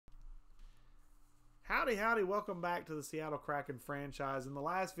Howdy, howdy, welcome back to the Seattle Kraken franchise. In the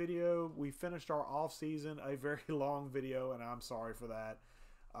last video, we finished our off-season, a very long video, and I'm sorry for that.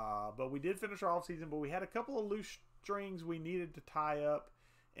 But we did finish our off-season, but we had a couple of loose strings we needed to tie up,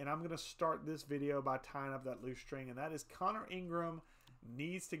 and I'm going to start this video by tying up that loose string, and that is Connor Ingram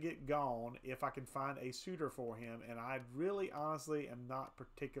needs to get gone if I can find a suitor for him, and I really, honestly, am not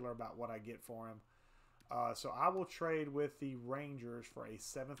particular about what I get for him. So I will trade with the Rangers for a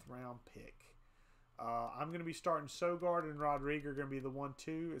 7th round pick. I'm going to be starting Sogard and Rodrigue are going to be the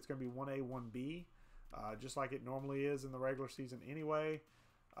 1-2. It's going to be 1A, 1B, just like it normally is in the regular season anyway.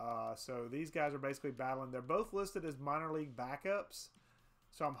 So these guys are basically battling. They're both listed as minor league backups,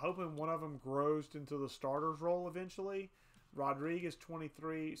 so I'm hoping one of them grows into the starter's role eventually. Rodrigue is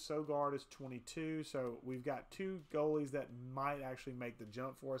 23, Sogard is 22, so we've got two goalies that might actually make the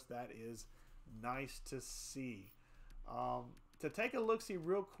jump for us. That is nice to see. To take a look-see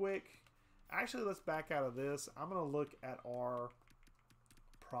real quick, actually, let's back out of this. I'm going to look at our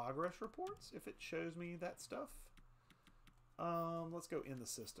progress reports, if it shows me that stuff. Let's go in the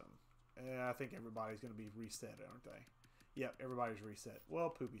system. I think everybody's going to be reset, aren't they? Yep, everybody's reset. Well,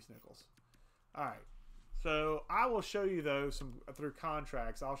 poopy snickles. All right. So I will show you, though, through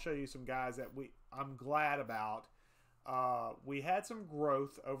contracts, I'll show you some guys that I'm glad about. We had some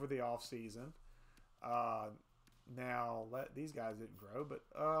growth over the offseason. Now, these guys didn't grow, but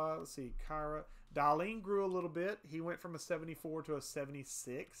let's see. Kyra. Darlene grew a little bit. He went from a 74 to a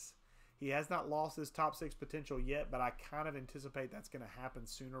 76. He has not lost his top 6 potential yet, but I kind of anticipate that's going to happen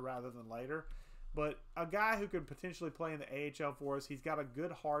sooner rather than later. But a guy who could potentially play in the AHL for us. He's got a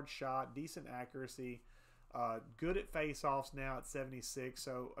good hard shot, decent accuracy, good at face-offs now at 76.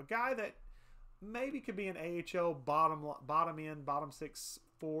 So a guy that maybe could be an AHL bottom 6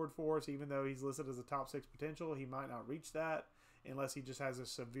 forward for us, even though he's listed as a top 6 potential. He might not reach that unless he just has a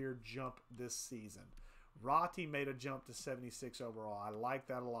severe jump this season. Rati made a jump to 76 overall. I like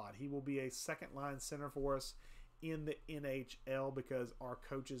that a lot. He will be a second-line center for us in the NHL because our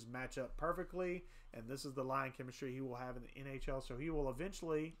coaches match up perfectly, and this is the line chemistry he will have in the NHL, so he will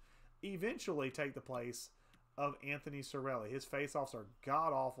eventually take the place of Anthony Cirelli. His face-offs are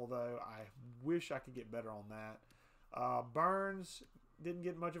god-awful, though. I wish I could get better on that. Burns didn't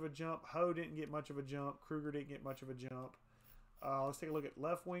get much of a jump. Ho didn't get much of a jump. Kruger didn't get much of a jump. Let's take a look at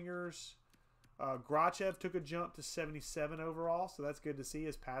left wingers. Grachev took a jump to 77 overall, so that's good to see.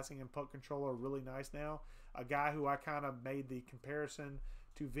 His passing and puck control are really nice now. A guy who I kind of made the comparison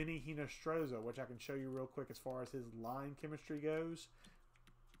to Vinny Hinostroza, which I can show you real quick as far as his line chemistry goes.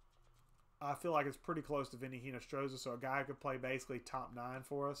 I feel like it's pretty close to Vinny Hinostroza, so a guy who could play basically top 9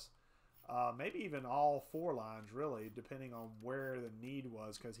 for us. Maybe even all 4 lines, really, depending on where the need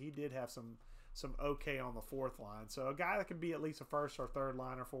was, because he did have some okay on the 4th line. So a guy that can be at least a 1st or 3rd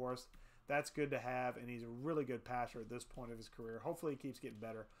liner for us, that's good to have, and he's a really good passer at this point of his career. Hopefully he keeps getting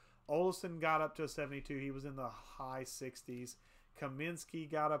better. Olsen got up to a 72. He was in the high 60s. Kaminsky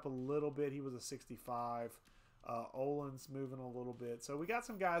got up a little bit. He was a 65. Olen's moving a little bit. So we got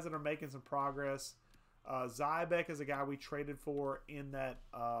some guys that are making some progress. Zybek is a guy we traded for in that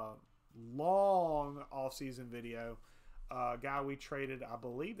long offseason video. Guy we traded, I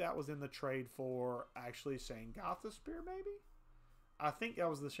believe that was in the trade for actually Shane Gothisbeer, maybe? I think that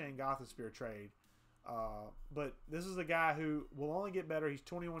was the Shane Gothisbeer trade. But this is a guy who will only get better. He's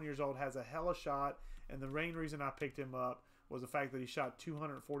 21 years old, has a hella shot, and the main reason I picked him up was the fact that he shot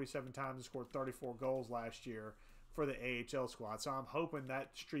 247 times and scored 34 goals last year for the AHL squad. So I'm hoping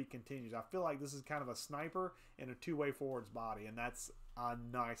that streak continues. I feel like this is kind of a sniper in a two-way forward's body, and that's a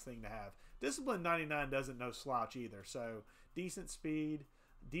nice thing to have. Discipline 99 doesn't know slouch either. So decent speed,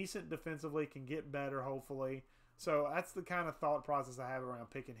 decent defensively, can get better hopefully. So that's the kind of thought process I have around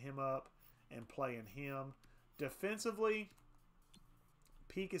picking him up and playing him. Defensively,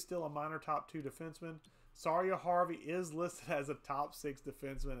 Peak is still a minor top 2 defenseman. Saria Harvey is listed as a top 6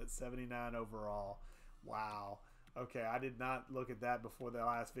 defenseman at 79 overall. Wow. Okay, I did not look at that before the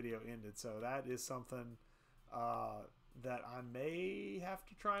last video ended. So that is something that I may have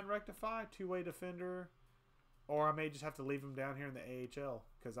to try and rectify. Two-way defender. Or I may just have to leave him down here in the AHL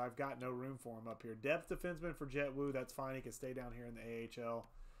because I've got no room for him up here. Depth defenseman for Jet Wu, that's fine. He can stay down here in the AHL.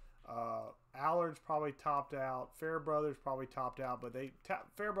 Allard's probably topped out. Fairbrother's probably topped out, but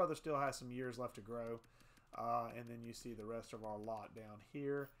Fairbrother still has some years left to grow. And then you see the rest of our lot down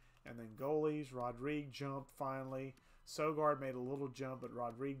here. And then goalies, Rodrigue jumped finally. Sogard made a little jump, but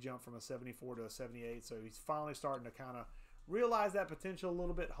Rodrigue jumped from a 74 to a 78, so he's finally starting to kind of realize that potential a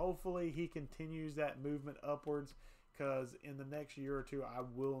little bit. Hopefully he continues that movement upwards because in the next year or two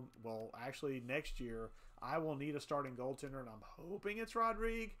actually next year, I will need a starting goaltender, and I'm hoping it's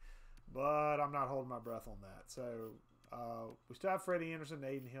Rodrigue. but I'm not holding my breath on that. So we still have Freddie Anderson,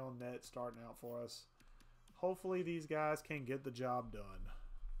 Aiden Hill, and Net starting out for us. Hopefully these guys can get the job done.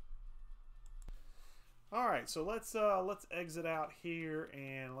 All right, so let's exit out here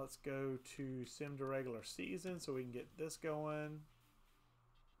and let's go to sim to regular season so we can get this going.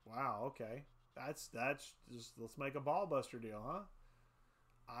 Wow, okay, that's just, let's make a ball buster deal, huh?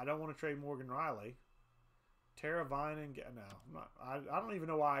 I don't want to trade Morgan Riley. Tara Vine and no, I'm not. I don't even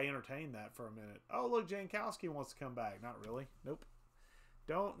know why I entertained that for a minute. Oh look, Jankowski wants to come back. Not really. Nope.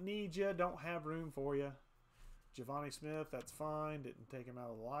 Don't need you. Don't have room for you. Giovanni Smith, that's fine. Didn't take him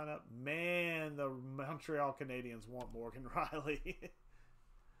out of the lineup. Man, the Montreal Canadiens want Morgan Riley.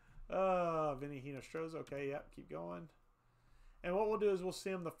 Vinny Hinostroza. Okay, yep, keep going. And what we'll do is we'll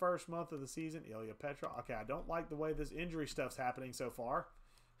sim the first month of the season. Ilya Petrov. Okay, I don't like the way this injury stuff's happening so far.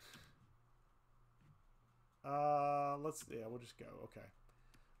 We'll just go. Okay.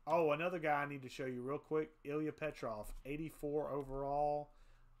 Oh, another guy I need to show you real quick. Ilya Petrov, 84 overall.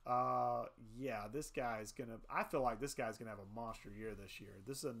 Yeah, this guy's gonna. I feel like this guy's gonna have a monster year this year.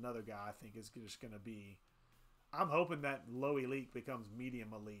 This is another guy I think is just gonna be. I'm hoping that low elite becomes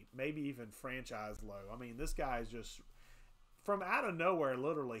medium elite, maybe even franchise low. I mean, this guy is just from out of nowhere.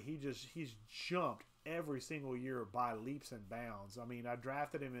 Literally, he's jumped every single year by leaps and bounds. I mean, I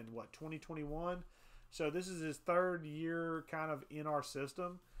drafted him in what 2021. So this is his third year kind of in our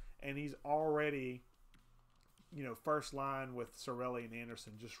system, and he's already, you know, first line with Sorelli and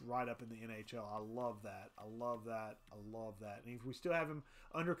Anderson just right up in the NHL. I love that. I love that. I love that. And if we still have him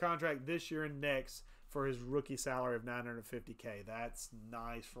under contract this year and next for his rookie salary of $950K, that's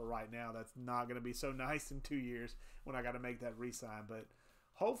nice for right now. That's not going to be so nice in 2 years when I got to make that re-sign. But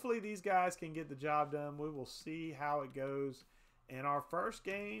hopefully these guys can get the job done. We will see how it goes. And our first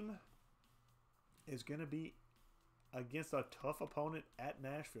game is going to be against a tough opponent at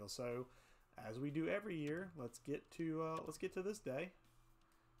Nashville. So, as we do every year, let's get to this day.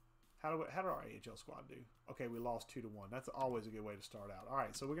 How did our AHL squad do? Okay, we lost 2-1. That's always a good way to start out. All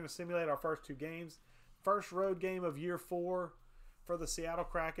right, so we're going to simulate our first two games. First road game of year 4 for the Seattle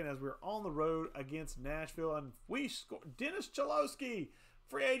Kraken as we're on the road against Nashville, and we score. Dennis Cholowski,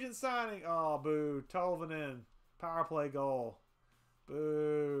 free agent signing. Oh, boo! Tolvanen, power play goal.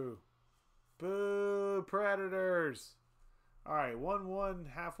 Boo! Boo, Predators. All right, 1-1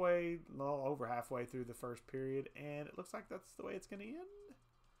 halfway, well, over halfway through the first period, and it looks like that's the way it's going to end.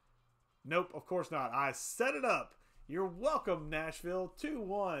 Nope, of course not. I set it up. You're welcome, Nashville.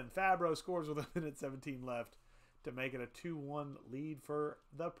 2-1. Fabro scores with 1:17 left to make it a 2-1 lead for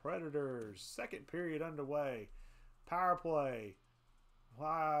the Predators. Second period underway. Power play.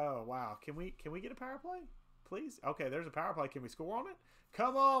 Wow. Can we get a power play? Please? Okay, there's a power play. Can we score on it?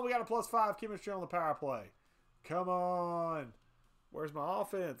 Come on, we got a +5 chemistry on the power play. Come on. Where's my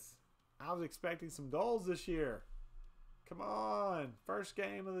offense? I was expecting some goals this year. Come on. First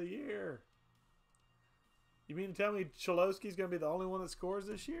game of the year. You mean to tell me Cholowski's going to be the only one that scores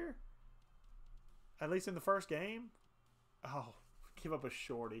this year? At least in the first game? Oh, give up a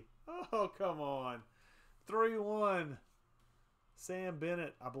shorty. Oh, come on. 3-1. Sam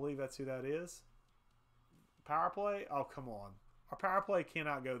Bennett, I believe that's who that is. Power play? Oh, come on. Our power play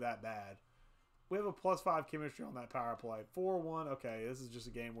cannot go that bad. We have a +5 chemistry on that power play. 4-1. Okay, this is just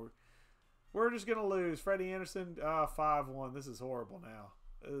a game where we're just going to lose. Freddie Anderson, 5-1. This is horrible now.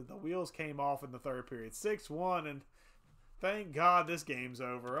 The wheels came off in the third period. 6-1, and thank God this game's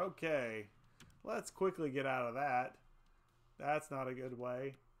over. Okay, let's quickly get out of that. That's not a good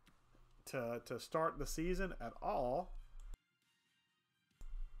way to start the season at all.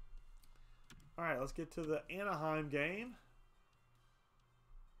 All right, let's get to the Anaheim game.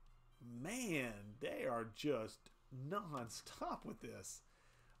 Man, they are just non-stop with this.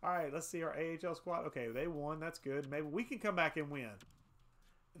 All right, let's see our AHL squad. Okay, they won. That's good. Maybe we can come back and win.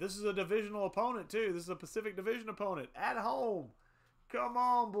 This is a divisional opponent, too. This is a Pacific Division opponent at home. Come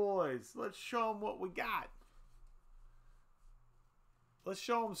on, boys. Let's show them what we got. Let's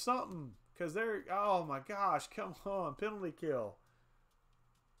show them something. Because they're, oh my gosh, come on. Penalty kill.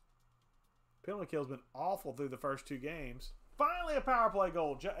 Penalty kill's been awful through the first two games. Finally a power play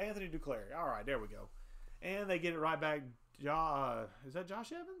goal. Anthony Duclair. All right, there we go. And they get it right back. Is that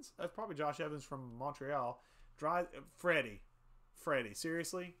Josh Evans? That's probably Josh Evans from Montreal. Freddie,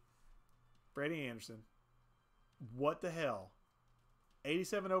 seriously? Freddie Anderson. What the hell?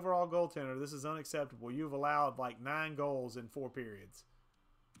 87 overall goaltender. This is unacceptable. You've allowed like 9 goals in 4 periods.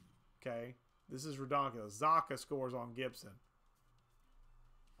 Okay? This is ridiculous. Zaka scores on Gibson.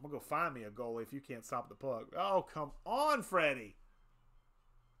 I'm going to go find me a goalie if you can't stop the puck. Oh, come on, Freddie.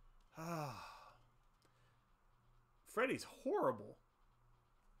 Freddie's horrible.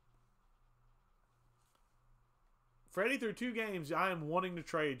 Freddie, through 2 games, I am wanting to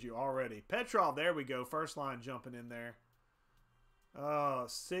trade you already. Petrov, there we go. First line jumping in there.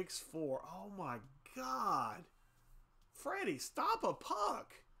 6-4. Oh my God. Freddie, stop a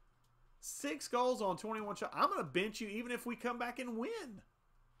puck. 6 goals on 21 shots. I'm going to bench you even if we come back and win.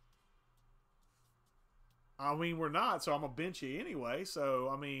 I mean, we're not, so I'm going to bench you anyway. So,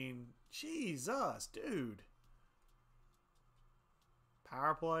 I mean, Jesus, dude.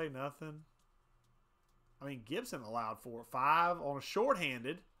 Power play, nothing. I mean, Gibson allowed 4-5 on a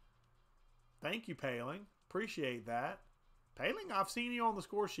shorthanded. Thank you, Paling. Appreciate that. Paling, I've seen you on the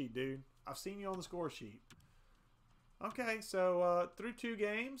score sheet, dude. I've seen you on the score sheet. Okay, so through 2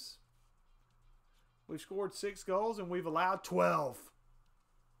 games, we've scored 6 goals and we've allowed 12.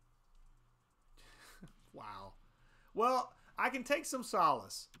 Wow. Well, I can take some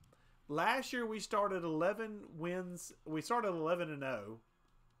solace. Last year we started 11 wins. We started 11-0.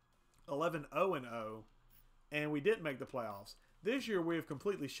 11-0-0. And we didn't make the playoffs. This year we have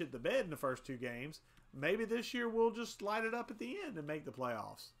completely shit the bed in the first 2 games. Maybe this year we'll just light it up at the end and make the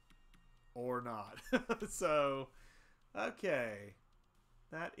playoffs. Or not. So, okay.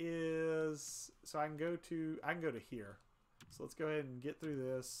 That is, so I can go to here. So let's go ahead and get through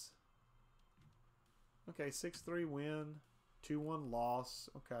this. Okay, 6-3 win, 2-1 loss.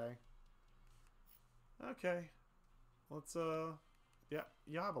 Okay. Okay. Let's yeah,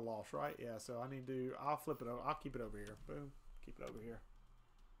 you have a loss, right? Yeah, so I need to, I'll flip it over. I'll keep it over here. Boom. Keep it over here.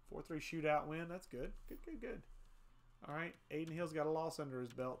 4-3 shootout win. That's good. Good. All right. Aiden Hill's got a loss under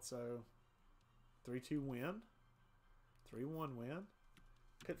his belt, so 3-2 win. 3-1 win.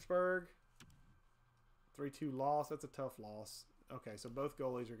 Pittsburgh, 3-2 loss. That's a tough loss. Okay, so both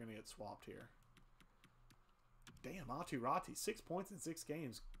goalies are going to get swapped here. Damn, Aturati, 6 points in 6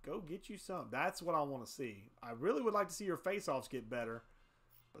 games. Go get you some. That's what I want to see. I really would like to see your face-offs get better,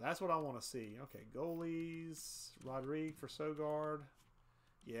 but that's what I want to see. Okay, goalies. Rodrigue for Sogard.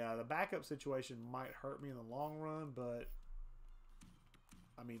 Yeah, the backup situation might hurt me in the long run, but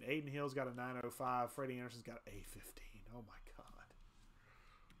I mean, Aiden Hill's got a 905. Freddie Anderson's got an 815. Oh, my God.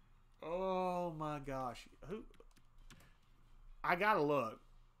 Oh, my gosh. Who? I got to look.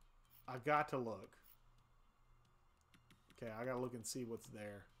 I got to look. Okay, I got to look and see what's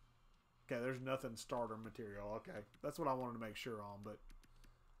there. Okay, there's nothing starter material. Okay, that's what I wanted to make sure on. But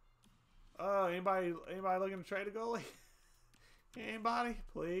anybody looking to trade a goalie? Anybody,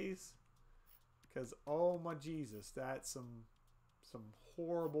 please? Because oh my Jesus, that's some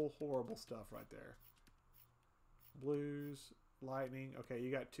horrible stuff right there. Blues, Lightning. Okay, you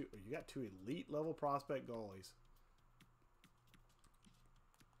got two elite level prospect goalies.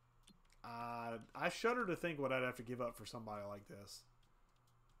 I shudder to think what I'd have to give up for somebody like this.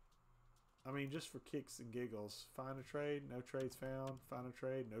 I mean, just for kicks and giggles. Find a trade, no trades found. Find a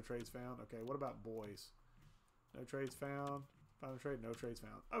trade, no trades found. Okay, what about boys? No trades found. Find a trade, no trades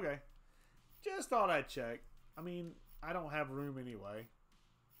found. Okay. Just thought I'd check. I mean, I don't have room anyway.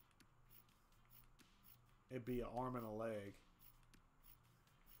 It'd be an arm and a leg.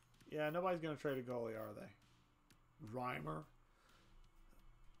 Yeah, nobody's going to trade a goalie, are they? Reimer.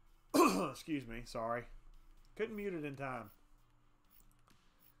 Excuse me, sorry. Couldn't mute it in time.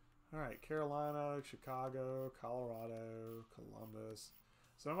 Alright, Carolina, Chicago, Colorado, Columbus.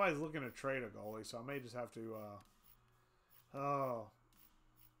 Somebody's looking to trade a goalie, so I may just have to, oh.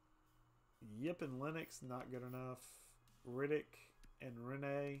 Yip and Lennox, not good enough. Riddick and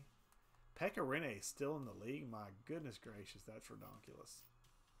Rene. Pekka Rinne still in the league? My goodness gracious, that's redonkulous.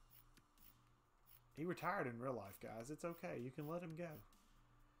 He retired in real life, guys. It's okay. You can let him go.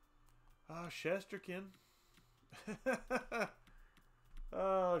 Shesterkin.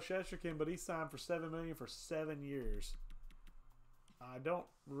 Oh, Shesterkin, but he signed for $7 million for 7 years. I don't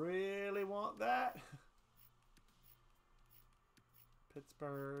really want that.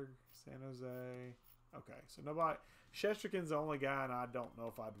 Pittsburgh, San Jose. Okay, so nobody. Shesterkin's the only guy, and I don't know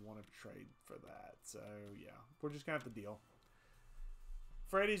if I'd want to trade for that. So yeah, we're just gonna have to deal.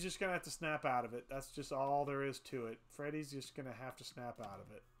 Freddie's just gonna have to snap out of it. That's just all there is to it. Freddie's just gonna have to snap out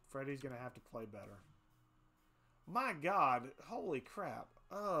of it. Freddie's going to have to play better. My God. Holy crap.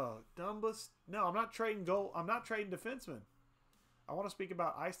 Oh, Dumbus. No, I'm not trading goal. I'm not trading defensemen. I want to speak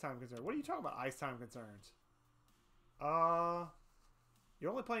about ice time concerns. What are you talking about, ice time concerns? You're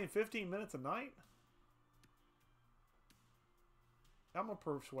only playing 15 minutes a night? I'm going to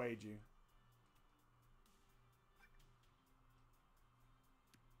persuade you.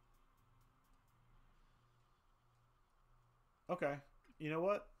 Okay. You know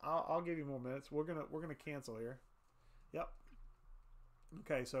what? I'll give you more minutes. We're gonna cancel here. Yep.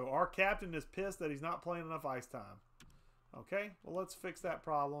 Okay, so our captain is pissed that he's not playing enough ice time. Okay, well let's fix that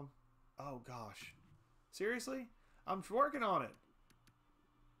problem. Oh gosh, seriously? I'm working on it.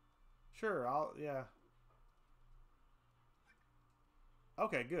 Sure, yeah.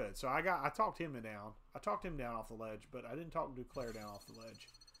 Okay, good. So I talked him down. I talked him down off the ledge, but I didn't talk Duclair down off the ledge.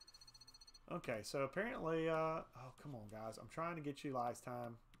 Okay, so apparently, oh, come on, guys. I'm trying to get you last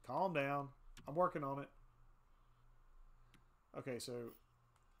time. Calm down. I'm working on it. Okay, so,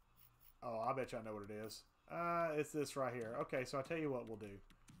 oh, I bet you I know what it is. It's this right here. Okay, so I'll tell you what we'll do.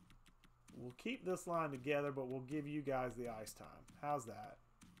 We'll keep this line together, but we'll give you guys the ice time. How's that?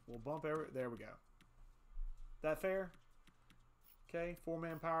 We'll bump there we go. That fair? Okay,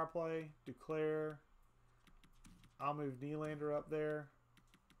 4-man power play. Duclair. I'll move Nylander up there.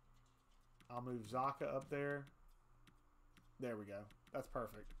 I'll move Zaka up there. There we go. That's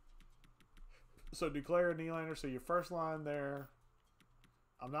perfect. So Duclair and Nylander. So your first line there.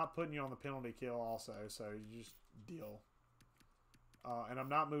 I'm not putting you on the penalty kill also, so you just deal. And I'm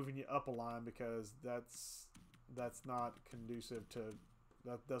not moving you up a line because that's not conducive to,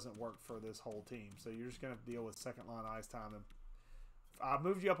 that doesn't work for this whole team. So you're just going to deal with second line ice time. And I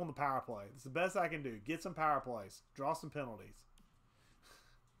moved you up on the power play. It's the best I can do. Get some power plays. Draw some penalties.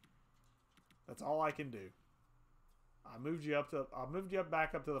 That's all I can do. I moved you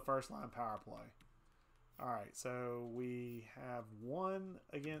back up to the first line power play. All right, so we have one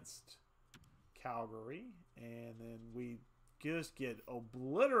against Calgary, and then we just get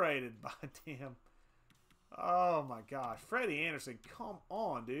obliterated by damn. Oh my gosh, Freddie Anderson, come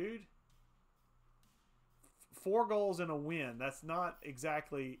on, dude. 4 goals and a win. That's not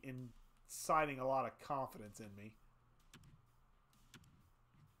exactly inciting a lot of confidence in me.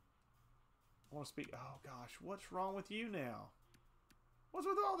 I want to speak. Oh gosh, what's wrong with you now? What's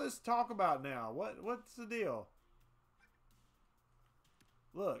with all this talk about now? What's the deal?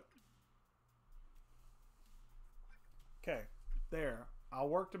 Look. Okay, there. I'll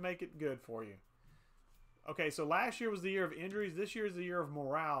work to make it good for you. Okay, so last year was the year of injuries. This year is the year of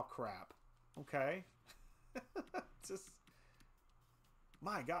morale crap. Okay. Just,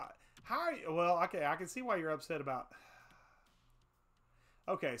 my God. How are you? Well, okay, I can see why you're upset about.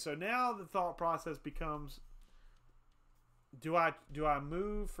 Okay, so now the thought process becomes, do I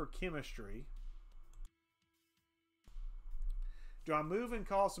move for chemistry? Do I move and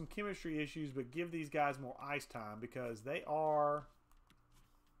cause some chemistry issues but give these guys more ice time because they are,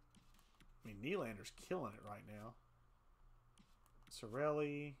 I mean, Nylander's killing it right now.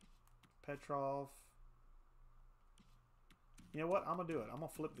 Cirelli, Petrov. You know what? I'm gonna do it. I'm gonna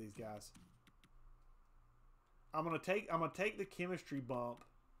flip these guys. I'm gonna take the chemistry bump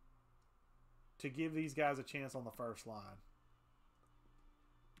to give these guys a chance on the first line.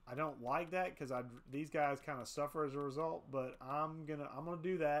 I don't like that because these guys kind of suffer as a result, but I'm gonna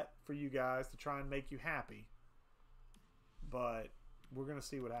do that for you guys to try and make you happy. But we're gonna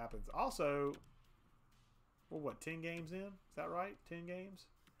see what happens. Also, we're what, 10 games in? Is that right? 10 games?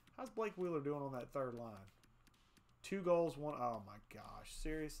 How's Blake Wheeler doing on that third line? 2 goals, 1. Oh my gosh,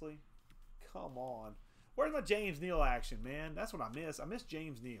 seriously? Come on. Where's my James Neal action, man? That's what I miss. I miss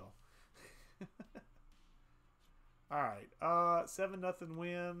James Neal. All right, 7-0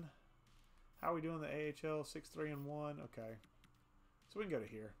 win. How are we doing the AHL? 6-3-1. Okay, so we can go to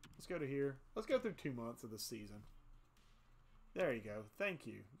here. Let's go to here. Let's go through 2 months of the season. There you go. Thank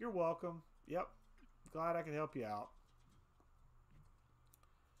you. You're welcome. Yep. Glad I could help you out.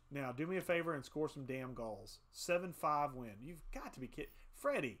 Now, do me a favor and score some damn goals. 7-5 win. You've got to be kidding.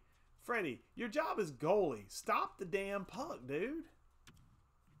 Freddie, your job is goalie. Stop the damn puck, dude.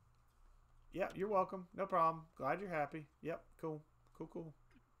 Yep, you're welcome. No problem. Glad you're happy. Yep, cool. Cool.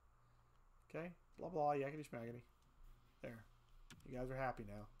 Okay, blah, blah, yakety schmackety. There. You guys are happy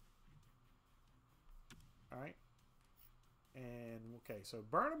now. All right. And, okay, so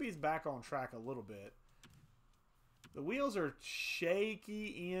Burnaby's back on track a little bit. The wheels are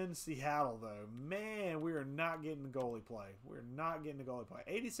shaky in Seattle, though. Man, we are not getting the goalie play. We're not getting the goalie play.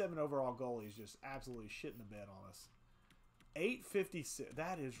 87 overall goalie is just absolutely shitting the bed on us. 856.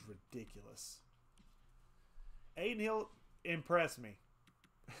 That is ridiculous. Aiden Hill impressed me.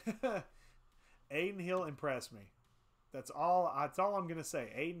 Aiden Hill impressed me. That's all I'm going to say.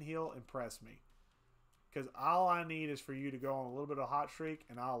 Aiden Hill impressed me. Because all I need is for you to go on a little bit of a hot streak,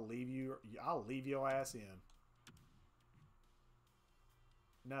 and I'll leave your ass in.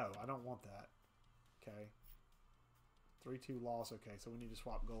 No, I don't want that. Okay. 3-2 loss. Okay, so we need to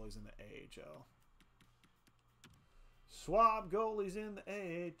swap goalies in the AHL. Swap goalies in the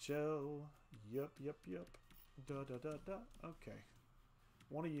AHL. Yup. Da. Okay.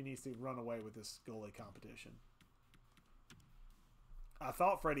 One of you needs to run away with this goalie competition. I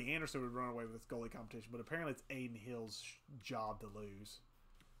thought Freddie Anderson would run away with this goalie competition, but apparently it's Aiden Hill's job to lose.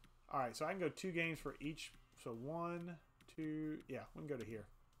 All right, so I can go 2 games for each So 1, 2, yeah, we can go to here.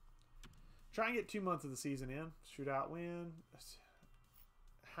 Try and get 2 months of the season in. Shootout win.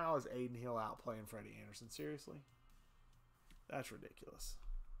 How is Aiden Hill out playing Freddie Anderson? Seriously? That's ridiculous.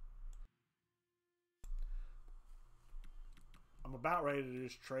 I'm about ready to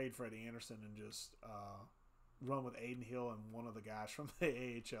just trade Freddie Anderson and just run with Aiden Hill and one of the guys from the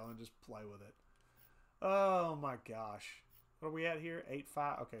AHL and just play with it. Oh my gosh. What are we at here?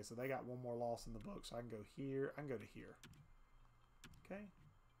 8-5. Okay, so they got one more loss in the book. So I can go here. I can go to here. Okay.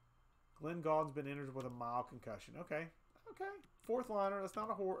 Glenn Gaulden's been injured with a mild concussion. Okay. Okay. Fourth liner. That's not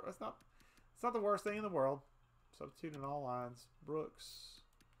a it's not the worst thing in the world. Substitute in all lines. Brooks.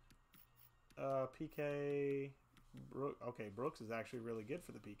 PK. Okay, Brooks is actually really good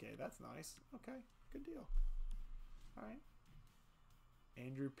for the PK. That's nice. Okay, good deal. All right.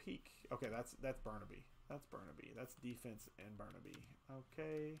 Andrew Peak. Okay, that's Burnaby. That's Burnaby. That's defense and Burnaby.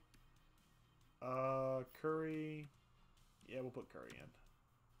 Okay. Curry. Yeah, we'll put Curry in.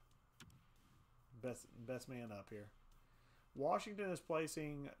 Best man up here. Washington is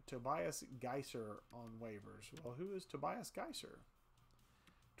placing Tobias Geiser on waivers. Well, who is Tobias Geiser?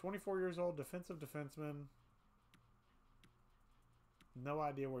 24 years old, defensive defenseman. No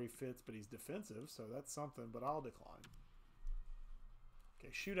idea where he fits, but he's defensive, so that's something, but I'll decline.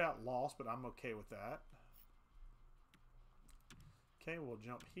 Okay, shootout loss, but I'm okay with that. Okay, we'll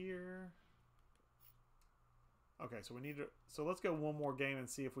jump here. Okay, so we need to... So let's go one more game and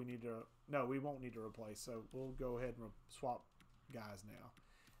see if we need to... No, we won't need to replace, so we'll go ahead and swap guys now.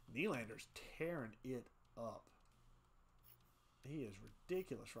 Nylander's tearing it up. He is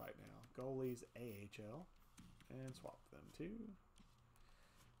ridiculous right now. Goalies AHL. And swap them too.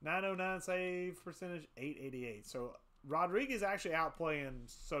 909 save percentage, 888. So Rodriguez actually outplaying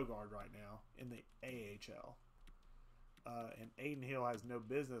Sogard right now in the AHL. And Aiden Hill has no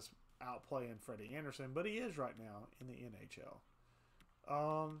business outplaying Freddie Anderson, but he is right now in the NHL.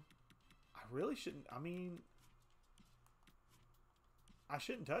 I really shouldn't. I mean, I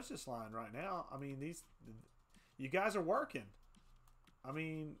shouldn't touch this line right now. I mean, you guys are working. I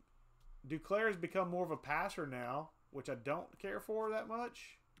mean, Duclair has become more of a passer now, which I don't care for that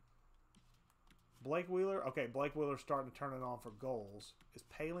much. Blake Wheeler. Okay, Blake Wheeler's starting to turn it on for goals. Is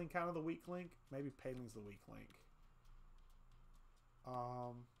Paling kind of the weak link? Maybe Paling's the weak link.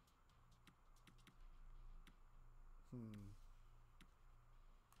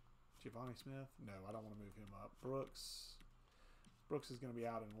 Giovanni Smith? No, I don't want to move him up. Brooks. Brooks is going to be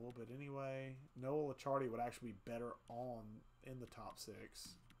out in a little bit anyway. Noah Licciardi would actually be better on in the top 6.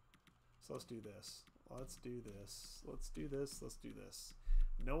 So let's do this. Let's do this. Let's do this. Let's do this.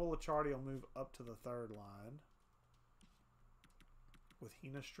 Noah Licciardi will move up to the 3rd line with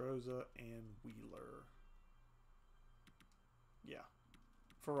Hinostroza and Wheeler. Yeah,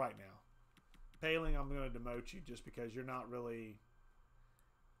 for right now. Paling, I'm going to demote you just because you're not really...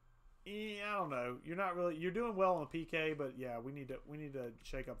 I don't know. You're not really... You're doing well on the PK, but yeah, we need to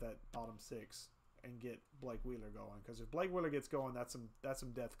shake up that bottom 6 and get Blake Wheeler going. Because if Blake Wheeler gets going, that's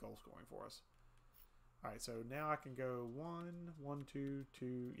some death goal scoring for us. All right, so now I can go 1, 1, 2,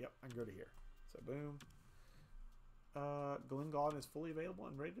 2. Yep, I can go to here. So boom. Glenn Gaulden is fully available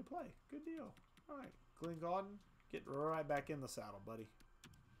and ready to play. Good deal. All right, Glenn Gaulden, get right back in the saddle, buddy.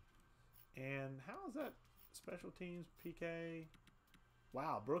 And how is that special teams PK?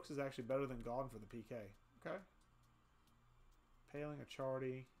 Wow, Brooks is actually better than Gaulden for the PK. Okay. Paling,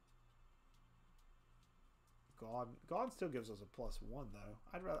 Achardi. Gaulden still gives us a +1 though.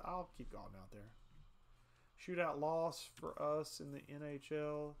 I'll keep Gaulden out there. Shootout loss for us in the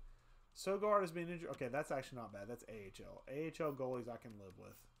NHL. Sogard has been injured. Okay, that's actually not bad. That's AHL. AHL goalies I can live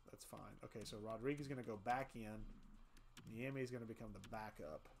with. That's fine. Okay, so Rodriguez is going to go back in. Niemi is going to become the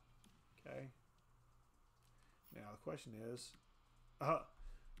backup. Okay. Now the question is,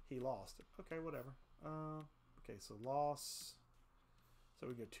 he lost. Okay, whatever. Okay, so loss. So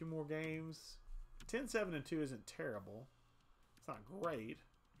we get 2 more games. 10-7-2 isn't terrible. It's not great.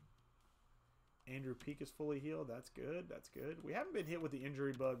 Andrew Peak is fully healed. That's good. That's good. We haven't been hit with the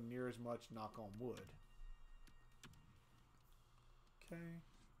injury bug near as much, knock on wood. Okay.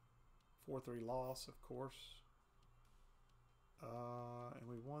 4-3 loss, of course. And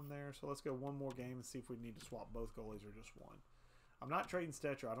we won there. So let's go one more game and see if we need to swap both goalies or just one. I'm not trading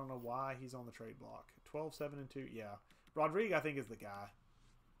Stetcher. I don't know why he's on the trade block. 12-7-2. Yeah. Rodriguez, I think, is the guy.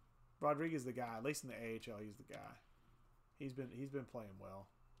 Rodriguez is the guy. At least in the AHL, he's the guy. He's been playing well.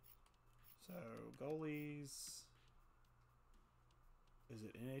 So, goalies. Is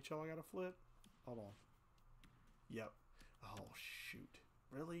it NHL I got to flip? Hold on. Yep. Oh, shoot.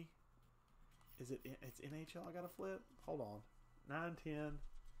 Really? Is it? It's NHL I got to flip? Hold on. 9-10.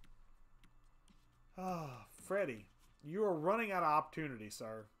 Ah, Freddie, you are running out of opportunities,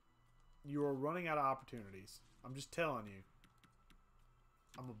 sir. You are running out of opportunities. I'm just telling you.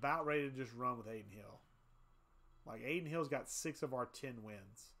 I'm about ready to just run with Aiden Hill. Like, Aiden Hill's got 6 of our 10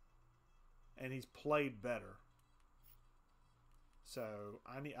 wins. And he's played better. So,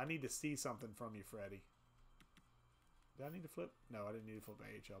 I need to see something from you, Freddie. Did I need to flip? No, I didn't need to flip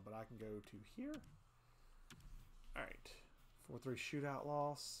AHL, but I can go to here. Alright. 4-3 shootout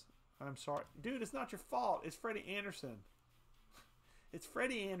loss. I'm sorry. Dude, it's not your fault. It's Freddie Anderson. It's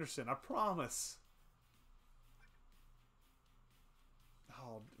Freddie Anderson. I promise.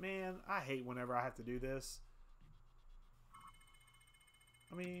 Oh, man. I hate whenever I have to do this.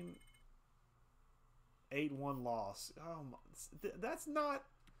 I mean, 8-1 loss. Oh, that's not...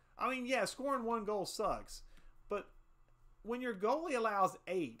 I mean, yeah, scoring 1 goal sucks. But when your goalie allows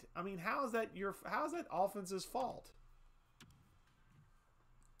 8, I mean, how is that offense's fault?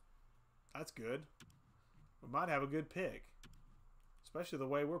 That's good. We might have a good pick. Especially the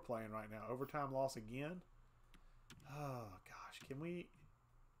way we're playing right now. Overtime loss again. Oh, gosh. Can we...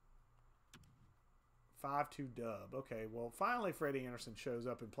 5-2 dub. Okay, well, finally Freddie Anderson shows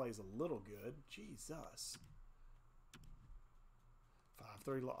up and plays a little good. Jesus.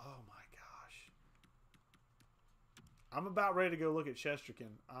 5-3 loss. Oh, my gosh. I'm about ready to go look at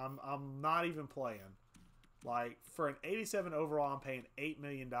Shesterkin. I'm not even playing. Like, for an 87 overall, I'm paying $8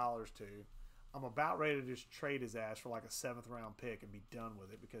 million to. I'm about ready to just trade his ass for like a 7th round pick and be done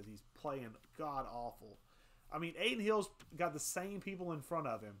with it because he's playing god awful. I mean, Aiden Hill's got the same people in front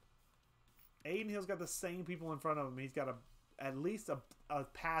of him. Aiden Hill's got the same people in front of him. He's got at least a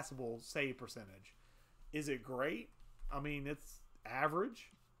passable save percentage. Is it great? I mean, it's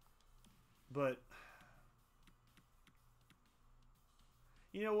average. But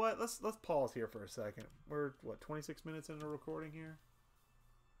you know what? Let's pause here for a second. We're what, 26 minutes into recording here?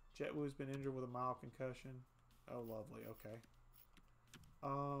 Jet Woo's been injured with a mild concussion. Oh, lovely. Okay.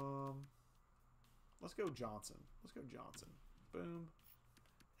 Let's go Johnson. Let's go Johnson. Boom.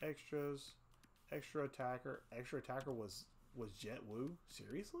 Extras. Extra attacker. Extra attacker was Jet Woo?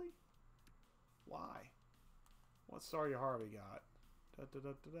 Seriously? Why? What Sarya Harvey got? Da, da,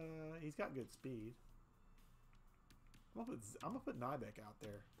 da, da, da. He's got good speed. I'm gonna put Nybeck out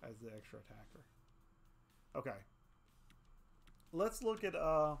there as the extra attacker. Okay. Let's look at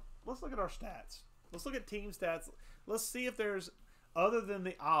our stats. Let's look at team stats. Let's see if there's, other than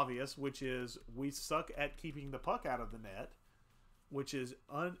the obvious, which is we suck at keeping the puck out of the net, which is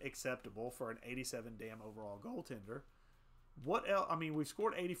unacceptable for an 87 damn overall goaltender. What else? I mean, we've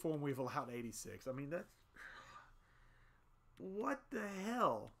scored 84 and we've allowed 86. I mean, that's... What the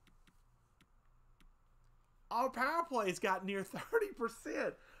hell? Our power play's got near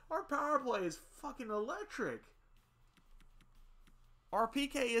 30%. Our power play is fucking electric. Our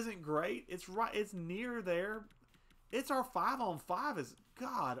PK isn't great. It's right. It's near there. It's our 5-on-5 is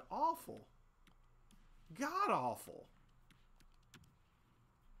god awful. God awful.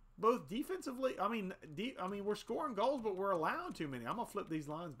 Both defensively, I mean, we're scoring goals, but we're allowing too many. I'm gonna flip these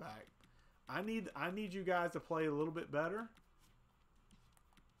lines back. I need you guys to play a little bit better.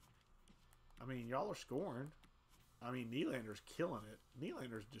 I mean, y'all are scoring. I mean, Nylander's killing it.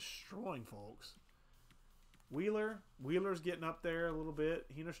 Nylander's destroying folks. Wheeler's getting up there a little bit.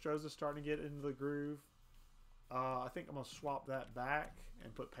 Hinostroza's starting to get into the groove. I think I'm going to swap that back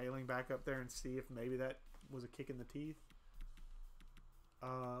and put Paling back up there and see if maybe that was a kick in the teeth.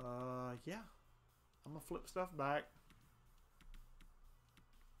 Yeah. I'm going to flip stuff back.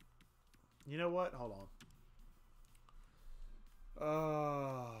 You know what? Hold on.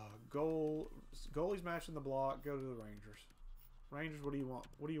 Goalie's matching the block. Go to the Rangers. Rangers, what do you want?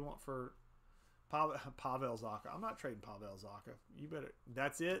 What do you want for Pavel Zacha? I'm not trading Pavel Zacha. You better.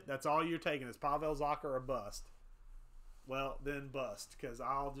 That's it. That's all you're taking is Pavel Zacha or bust. Well, then bust, because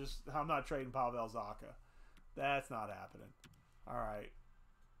I'm not trading Pavel Zacha. That's not happening. All right.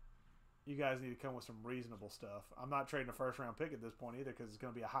 You guys need to come with some reasonable stuff. I'm not trading a first round pick at this point either, because it's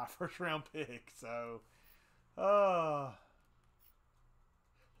going to be a high first round pick. So, all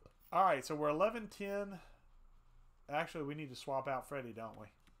right. So we're 11-10. Actually, we need to swap out Freddie, don't we?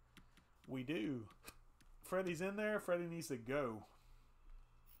 We do. Freddie's in there. Freddie needs to go.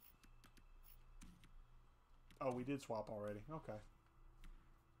 Oh, we did swap already. Okay.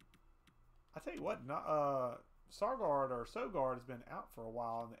 I tell you what, Sargard or Sogard has been out for a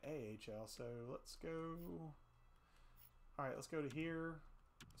while in the AHL, so let's go. All right, let's go to here.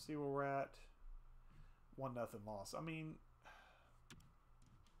 See where we're at. 1-0 loss. I mean,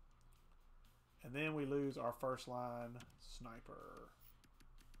 and then we lose our first line sniper.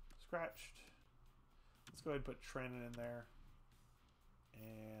 Scratched. Let's go ahead and put Trennan in there.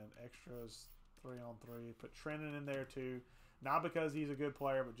 And extras 3-on-3. Put Trennan in there too. Not because he's a good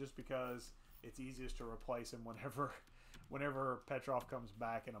player, but just because it's easiest to replace him whenever Petrov comes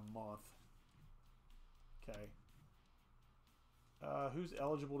back in a month. Okay. Who's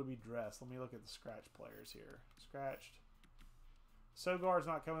eligible to be dressed? Let me look at the scratch players here. Scratched. Sogard's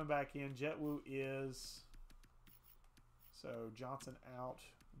not coming back in. Jetwoo is. So Johnson out.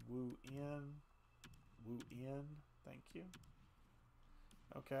 Woo in. Woo in. Thank you.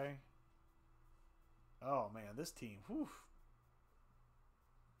 Okay. Oh man, this team. Whew.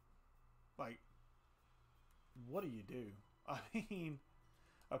 Like, what do you do? I mean,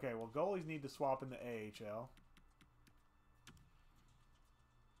 okay, well, goalies need to swap in the AHL.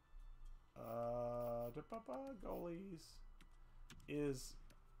 Goalies. Is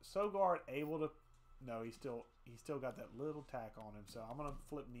Sogard able to? No, he's still got that little tack on him. So I'm gonna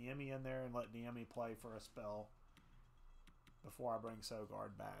flip Niemi in there and let Niemi play for a spell before I bring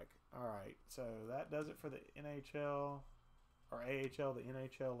Sogard back. All right, so that does it for the NHL or AHL. The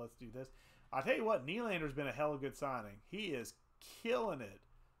NHL. Let's do this. I tell you what, Nylander's been a hell of a good signing. He is killing it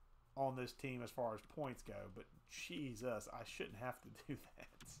on this team as far as points go. But Jesus, I shouldn't have to do that.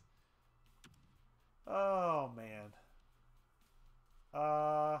 Oh man.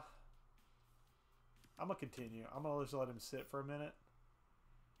 I'm gonna continue. I'm gonna just let him sit for a minute.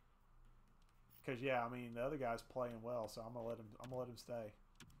 Cause yeah, I mean the other guy's playing well, so I'm gonna let him stay.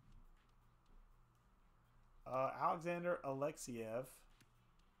 Alexander Alexiev.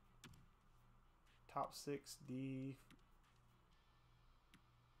 Top 6D.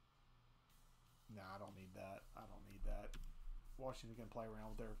 Nah, I don't need that. I don't need that. Washington can play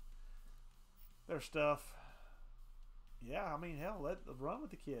around with their stuff. Yeah, I mean, hell, run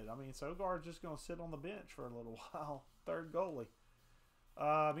with the kid. I mean, Sogard's just going to sit on the bench for a little while. Third goalie.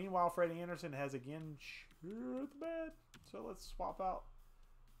 Meanwhile, Freddie Anderson has again shit the bed. So let's swap out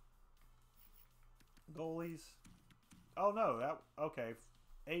goalies. Oh, no. Okay.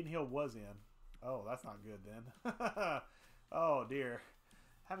 Aiden Hill was in. Oh, that's not good then. Oh, dear.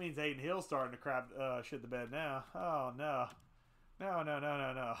 That means Aiden Hill's starting to shit the bed now. Oh, no.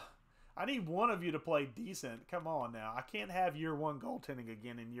 No. I need one of you to play decent. Come on now. I can't have year 1 goaltending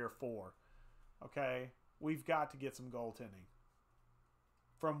again in year 4. Okay? We've got to get some goaltending.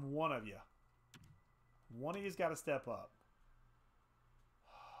 From one of you. One of you's got to step up.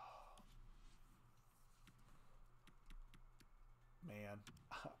 Man,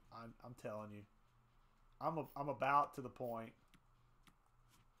 I'm telling you. I'm about to the point.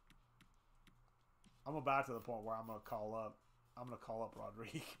 I'm about to the point where I'm going to call up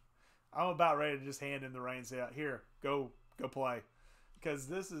Rodrigue. I'm about ready to just hand him the reins out. Here, go play. Because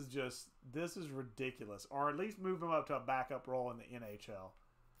this is ridiculous. Or at least move him up to a backup role in the NHL.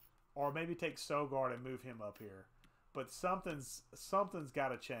 Or maybe take Sogard and move him up here. But something's got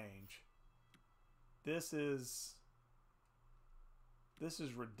to change. This is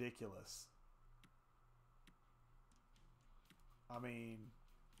ridiculous. I mean,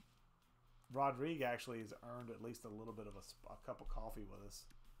 Rodrigue actually has earned at least a little bit of a cup of coffee with us.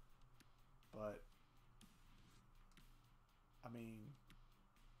 But, I mean,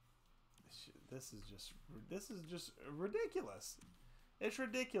 this is just ridiculous. It's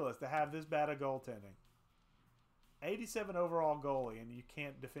ridiculous to have this bad a goaltending. 87 overall goalie, and you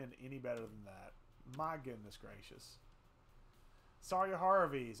can't defend any better than that. My goodness gracious. Sawyer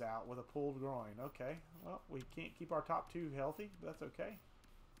Harvey's out with a pulled groin. Okay, well, we can't keep our top 2 healthy, but that's okay.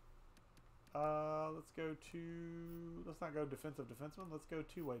 Let's not go defensive defenseman. Let's go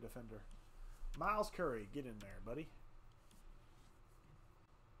 2-way defender. Miles Curry, get in there, buddy.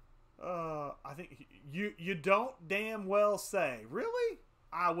 I think you don't damn well say. Really?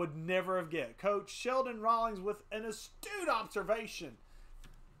 I would never have guessed. Coach Sheldon Rawlings with an astute observation.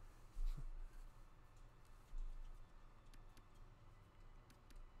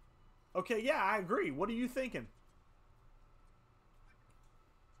 Okay, yeah, I agree. What are you thinking?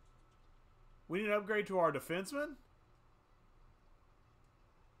 We need an upgrade to our defenseman?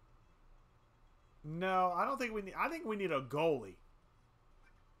 No, I don't think we need. I think we need a goalie.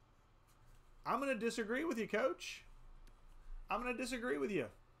 I'm going to disagree with you, Coach. I'm going to disagree with you.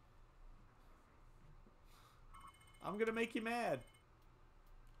 I'm going to make you mad.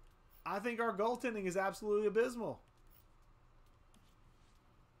 I think our goaltending is absolutely abysmal.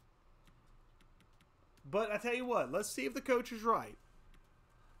 But I tell you what, let's see if the coach is right.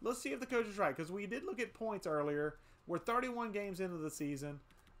 Let's see if the coach is right, because we did look at points earlier. We're 31 games into the season.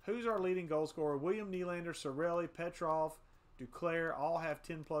 Who's our leading goal scorer? William Nylander, Sorelli, Petrov, Duclair all have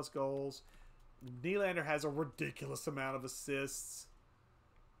 10-plus goals. Nylander has a ridiculous amount of assists.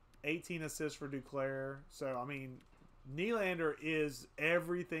 18 assists for Duclair. So, I mean, Nylander is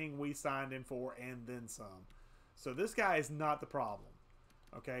everything we signed in for and then some. So this guy is not the problem.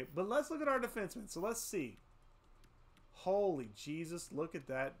 Okay, but let's look at our defensemen. So let's see. Holy Jesus, look at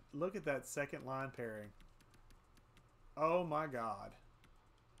that. Look at that second line pairing. Oh my God.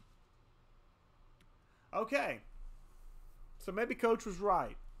 Okay. So maybe coach was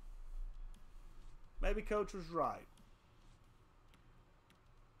right. Maybe coach was right.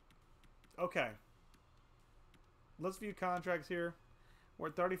 Okay. Let's view contracts here. We're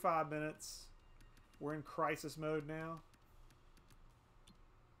at 35 minutes. We're in crisis mode now.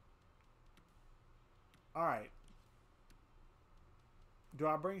 All right. Do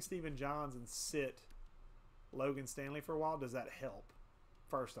I bring Stephen Johns and sit Logan Stanley for a while? Does that help?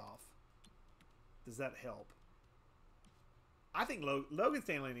 First off, does that help? I think Logan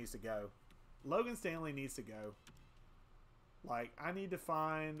Stanley needs to go. Logan Stanley needs to go. Like, I need to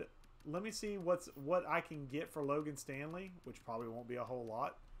find... Let me see what I can get for Logan Stanley, which probably won't be a whole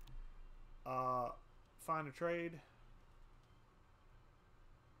lot. Find a trade.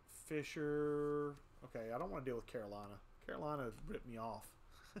 Fisher. Okay, I don't want to deal with Carolina. Carolina has ripped me off.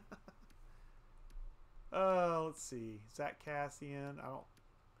 Let's see. Zach Cassian.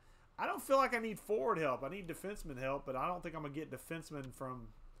 I don't feel like I need forward help. I need defenseman help, but I don't think I'm going to get defenseman from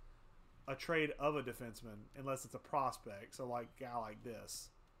a trade of a defenseman unless it's a prospect. So, like a guy like this.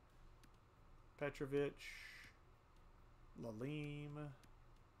 Petrovic. Lalim.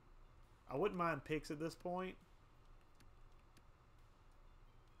 I wouldn't mind picks at this point.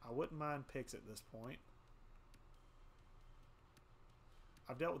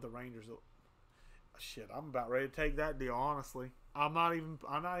 I've dealt with the Rangers. Shit, I'm about ready to take that deal, honestly. I'm not even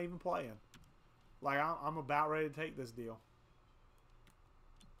playing. Like, I'm about ready to take this deal.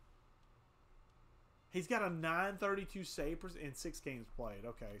 He's got a .932 save in 6 games played.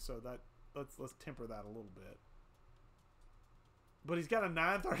 Okay, so that let's temper that a little bit. But he's got a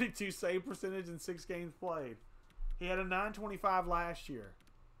 .932 save percentage in 6 games played. He had a .925 last year.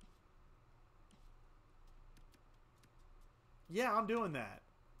 Yeah, I'm doing that.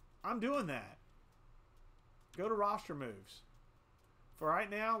 Go to roster moves. For right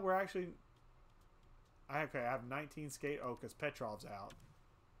now, we're actually... Okay, I have 19 skate... Oh, because Petrov's out.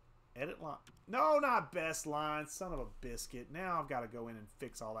 Edit line. No, not best line. Son of a biscuit. Now I've got to go in and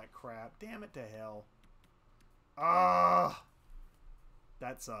fix all that crap. Damn it to hell. Ah,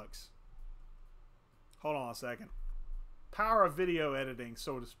 that sucks. Hold on a second. Power of video editing,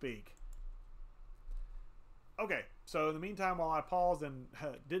 so to speak. Okay, so in the meantime, while I paused and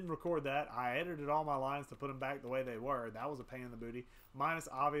didn't record that, I edited all my lines to put them back the way they were. That was a pain in the booty. Minus,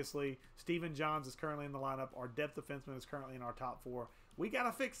 obviously, Stephen Johns is currently in the lineup. Our depth defenseman is currently in our top 4. We got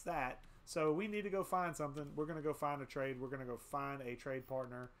to fix that. So we need to go find something. We're going to go find a trade. We're going to go find a trade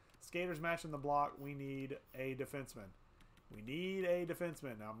partner. Skaters matching the block. We need a defenseman.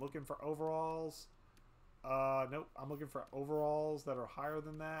 Now, I'm looking for overalls. Nope. I'm looking for overalls that are higher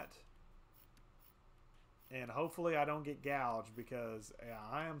than that. And hopefully I don't get gouged because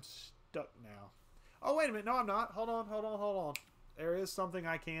I am stuck now. Oh, wait a minute. No, I'm not. Hold on. There is something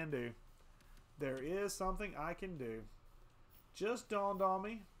I can do. Just dawned on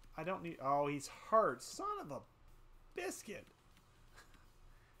me. I don't need... Oh, he's hurt. Son of a biscuit.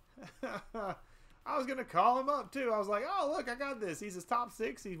 I was going to call him up, too. I was like, oh, look, I got this. He's his top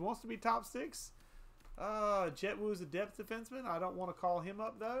 6. He wants to be top 6. Jet Woo's a depth defenseman. I don't want to call him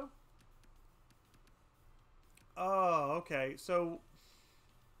up, though. Oh, okay. So,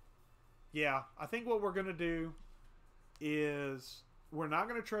 yeah, I think what we're going to do is we're not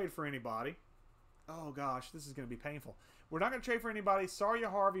going to trade for anybody. Oh, gosh, this is going to be painful. We're not going to trade for anybody. Sarya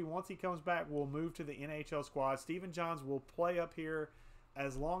Harvey, once he comes back, will move to the NHL squad. Stephen Johns will play up here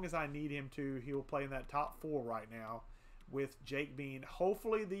as long as I need him to. He will play in that top 4 right now with Jake Bean.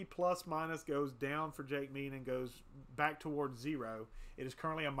 Hopefully the plus-minus goes down for Jake Bean and goes back towards 0. It is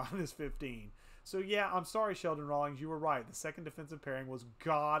currently a -15. So, yeah, I'm sorry, Sheldon Rawlings. You were right. The second defensive pairing was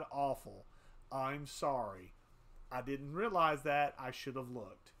god-awful. I'm sorry. I didn't realize that. I should have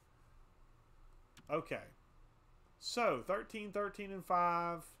looked. Okay. So, 13, 13, and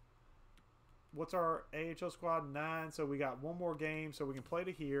 5. What's our AHL squad? 9. So, we got one more game, so we can play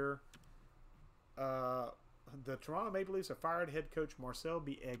to here. The Toronto Maple Leafs have fired head coach Marcel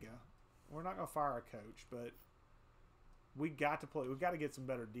Biega. We're not going to fire a coach, but... we got to play. We've got to get some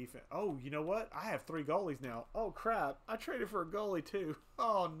better defense. Oh, you know what? I have 3 goalies now. Oh, crap. I traded for a goalie, too.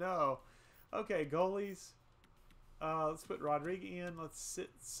 Oh, no. Okay, goalies. Let's put Rodriguez in. Let's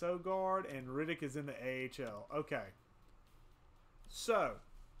sit Sogard, and Riddick is in the AHL. Okay. So,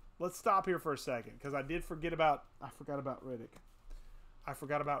 let's stop here for a second, because I forgot about Riddick.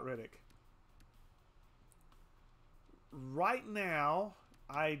 right now,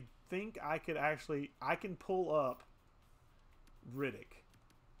 I think I could actually... I can pull up Riddick.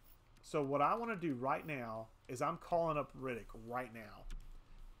 So what I want to do right now is I'm calling up Riddick right now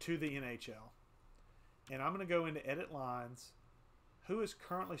to the NHL. And I'm going to go into Edit Lines. Who is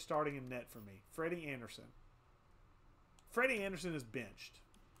currently starting in net for me? Freddie Anderson. Freddie Anderson is benched.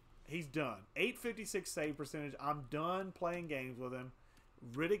 He's done. 856 save percentage. I'm done playing games with him.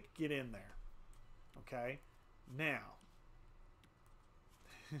 Riddick, get in there. Okay? Now,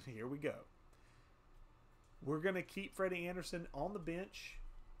 here we go. We're going to keep Freddie Anderson on the bench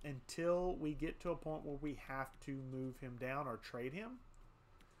until we get to a point where we have to move him down or trade him.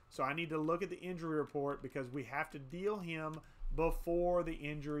 So I need to look at the injury report because we have to deal him before the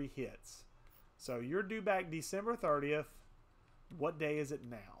injury hits. So you're due back December 30th. What day is it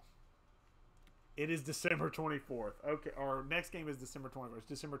now? It is December 24th. Okay, our next game is December 24th. It's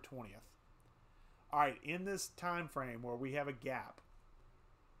December 20th. All right, in this time frame where we have a gap,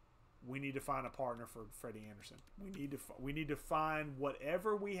 we need to find a partner for Freddie Anderson. We need to find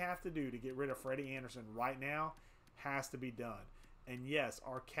whatever we have to do to get rid of Freddie Anderson right now has to be done. And yes,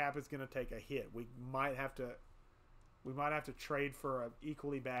 our cap is going to take a hit. We might have to trade for an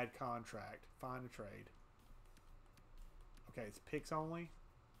equally bad contract. Find a trade. Okay, it's picks only.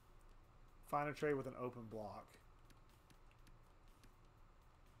 Find a trade with an open block.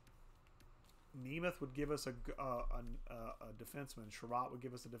 Nemeth would give us a defenseman. Sherratt would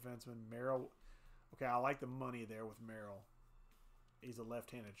give us a defenseman. Merrill. Okay, I like the money there with Merrill. He's a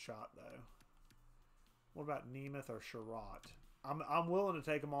left-handed shot, though. What about Nemeth or Sherratt? I'm willing to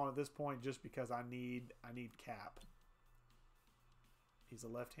take him on at this point just because I need cap. He's a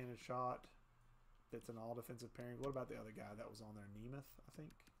left-handed shot. Fits an all-defensive pairing. What about the other guy that was on there? Nemeth, I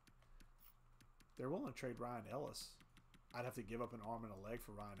think. They're willing to trade Ryan Ellis. I'd have to give up an arm and a leg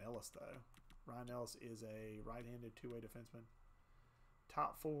for Ryan Ellis, though. Ryan Ellis is a right-handed two-way defenseman.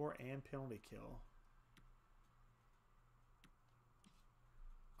 Top 4 and penalty kill.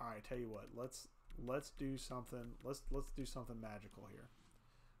 All right, tell you what. Let's do something. Let's do something magical here.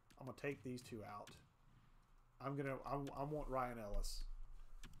 I'm gonna take these two out. I want Ryan Ellis.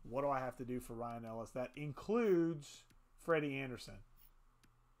 What do I have to do for Ryan Ellis? That includes Freddie Anderson.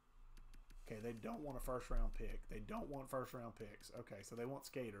 Okay, they don't want a first-round pick. They don't want first-round picks. Okay, so they want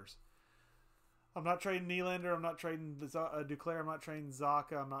skaters. I'm not trading Nylander. I'm not trading Duclair. I'm not trading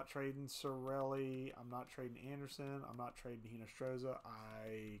Zaka. I'm not trading Cirelli. I'm not trading Anderson. I'm not trading Hinostroza.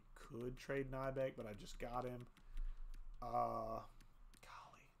 I could trade Nybeck, but I just got him. Golly.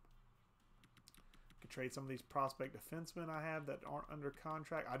 Could trade some of these prospect defensemen I have that aren't under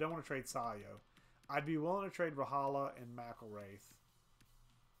contract. I don't want to trade Sayo. I'd be willing to trade Rahala and McElraith.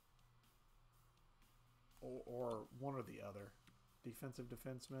 Or one or the other. Defensive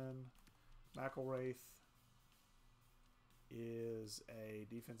defenseman. McElraith is a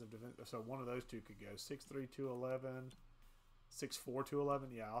defensive defense. So one of those two could go. 6'3", 211. 6'4",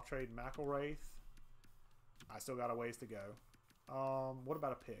 211. Yeah, I'll trade McElraith. I still got a ways to go. What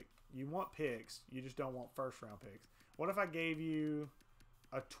about a pick? You want picks. You just don't want first-round picks. What if I gave you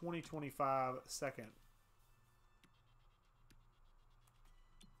a 2025 second?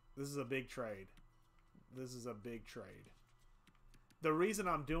 This is a big trade. This is a big trade. The reason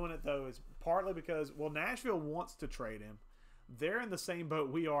I'm doing it, though, is partly because, well, Nashville wants to trade him. They're in the same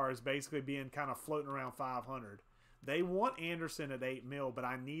boat we are, as basically being kind of floating around 500. They want Anderson at $8 million, but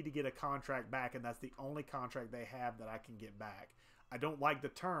I need to get a contract back, and that's the only contract they have that I can get back. I don't like the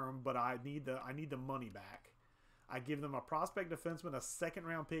term, but I need the money back. I give them a prospect defenseman, a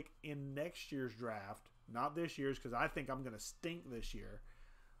second-round pick in next year's draft, not this year's, because I think I'm going to stink this year.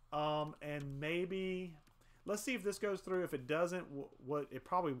 And maybe... Let's see if this goes through. If it doesn't, it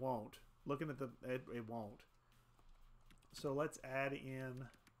probably won't. Looking at it won't. So let's add in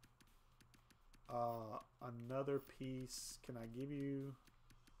another piece. Can I give you...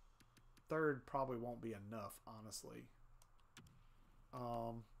 Third probably won't be enough, honestly.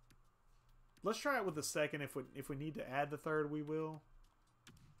 Let's try it with the second. If we need to add the third, we will.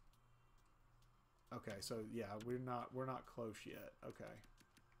 Okay, so yeah, we're not close yet. Okay.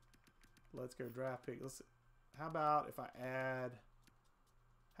 Let's go draft pick. How about if I add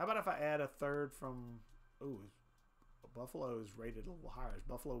a third from... Ooh, Buffalo is rated a little higher. Is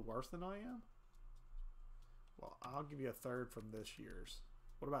Buffalo worse than I am? Well, I'll give you a third from this year's.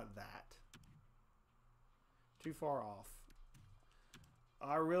 What about that? Too far off.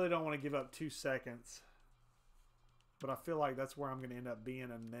 I really don't want to give up 2 seconds. But I feel like that's where I'm going to end up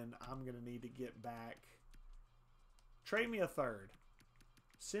being, and then I'm going to need to get back. Trade me a third.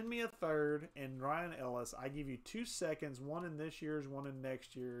 Send me a third and Ryan Ellis. I give you 2 seconds, one in this year's, one in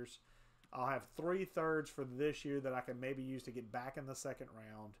next year's. I'll have 3/3 for this year that I can maybe use to get back in the second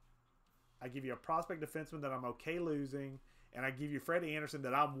round. I give you a prospect defenseman that I'm okay losing, and I give you Freddie Anderson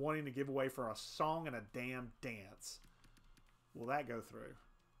that I'm wanting to give away for a song and a damn dance. Will that go through?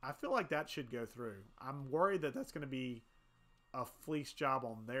 I feel like that should go through. I'm worried that that's going to be a fleece job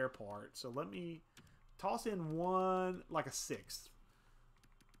on their part. So let me toss in one, like a 6th.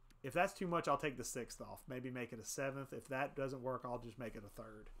 If that's too much, I'll take the 6th off. Maybe make it a 7th. If that doesn't work, I'll just make it a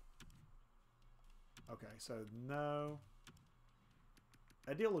 3rd. Okay, so no.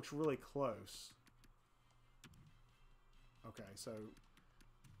 That deal looks really close. Okay, so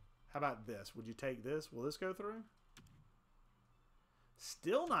how about this? Would you take this? Will this go through?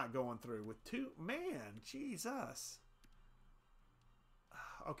 Still not going through with 2. Man, Jesus.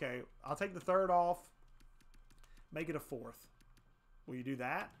 Okay, I'll take the 3rd off. Make it a 4th. Will you do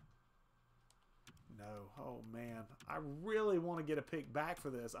that? No. Oh, man. I really want to get a pick back for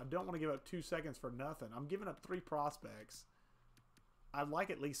this. I don't want to give up 2 seconds for nothing. I'm giving up 3 prospects. I'd like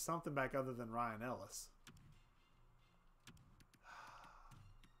at least something back other than Ryan Ellis.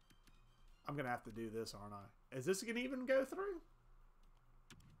 I'm going to have to do this, aren't I? Is this going to even go through?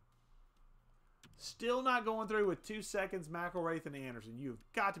 Still not going through with 2 seconds, McElwraith and Anderson. You've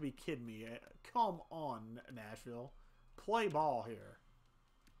got to be kidding me. Come on, Nashville. Play ball here.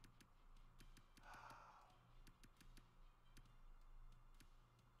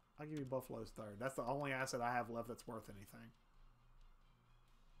 I'll give you Buffalo's 3rd. That's the only asset I have left that's worth anything.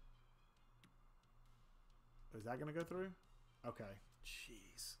 Is that going to go through? Okay.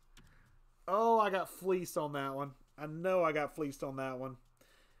 Jeez. Oh, I got fleeced on that one. I know I got fleeced on that one.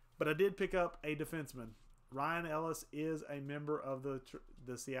 But I did pick up a defenseman. Ryan Ellis is a member of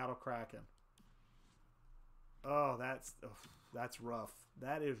the Seattle Kraken. Oh, that's rough.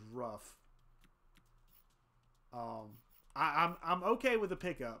 That is rough. I'm okay with the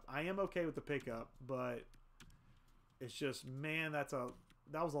pickup. I am okay with the pickup, but it's just, man, that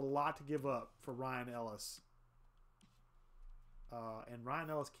was a lot to give up for Ryan Ellis. And Ryan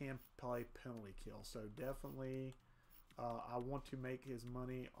Ellis can play penalty kill, so definitely I want to make his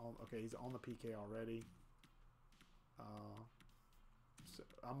money on. Okay, he's on the PK already. So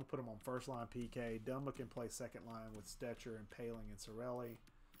I'm gonna put him on first line PK. Dumba can play second line with Stetcher and Paling and Sorelli,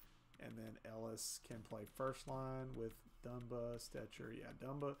 and then Ellis can play first line with Dumba, Stetcher. Yeah,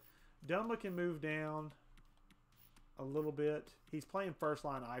 Dumba can move down a little bit. He's playing first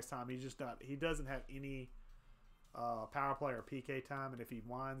line ice time. He's just not. He doesn't have any power play or PK time, and if he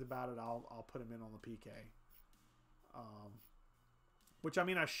whines about it, I'll put him in on the PK. Which, I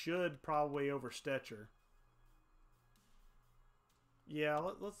mean, I should probably over Stetcher. Yeah,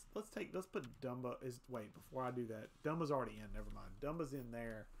 let's put Dumba. Wait, before I do that, Dumba's already in. Never mind. Dumba's in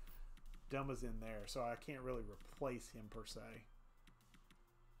there. Dumba's in there, so I can't really replace him per se.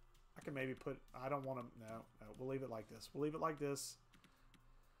 I can maybe put. I don't want to. No, we'll leave it like this. We'll leave it like this.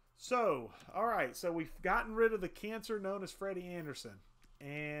 So, all right. So we've gotten rid of the cancer known as Freddie Anderson,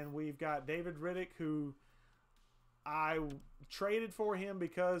 and we've got David Riddick, who I traded for him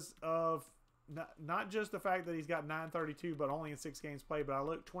because of not just the fact that he's got 932, but only in 6 games played. But I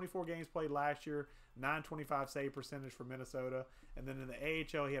looked, 24 games played last year, 925 save percentage for Minnesota, and then in the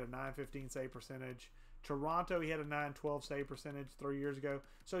AHL he had a 915 save percentage. Toronto, he had a 912 save percentage 3 years ago.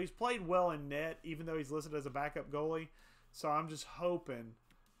 So he's played well in net, even though he's listed as a backup goalie. So I'm just hoping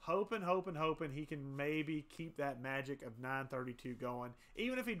he can maybe keep that magic of 932 going.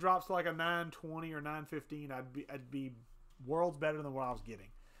 Even if he drops to like a 920 or 915, I'd be worlds better than what I was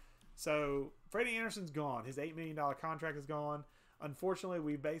getting. So Freddie Anderson's gone. His $8 million contract is gone. Unfortunately,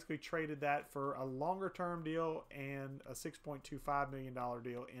 we basically traded that for a longer-term deal and a $6.25 million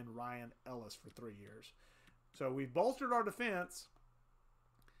deal in Ryan Ellis for 3 years. So we've bolstered our defense.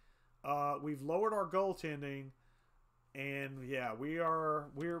 We've lowered our goaltending. And yeah,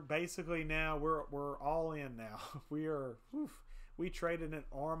 we're basically now we're all in now. We traded an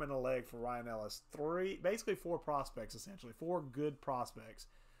arm and a leg for Ryan Ellis. Basically 4 prospects, essentially 4 good prospects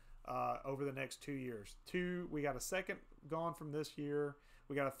over the next 2 years. We got a second gone from this year.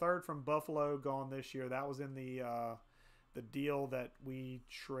 We got a third from Buffalo gone this year. That was in the deal that we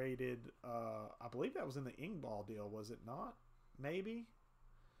traded. I believe that was in the Ingvall deal, was it not? Maybe.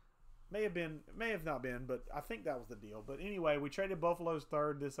 May have not been, but I think that was the deal. But anyway, we traded Buffalo's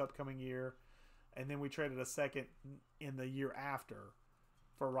third this upcoming year, and then we traded a second in the year after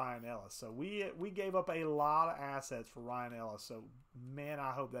for Ryan Ellis. So we gave up a lot of assets for Ryan Ellis. So, man,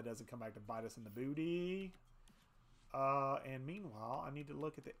 I hope that doesn't come back to bite us in the booty. And meanwhile, I need to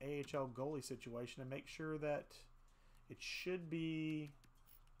look at the AHL goalie situation and make sure that it should be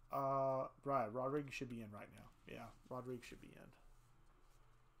right. Rodriguez should be in right now. Yeah, Rodriguez should be in.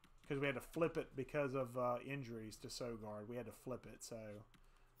 because we had to flip it because of injuries to Sogard. We had to flip it. So,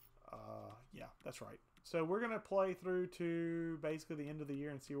 yeah, that's right. So we're going to play through to basically the end of the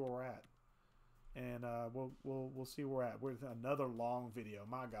year and see where we're at. And we'll see where we're at. We're another long video.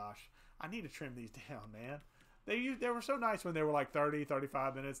 My gosh. I need to trim these down, man. They were so nice when they were like 30,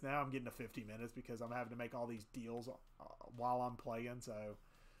 35 minutes. Now I'm getting to 50 minutes because I'm having to make all these deals while I'm playing. So,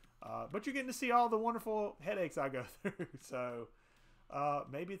 but you're getting to see all the wonderful headaches I go through. So,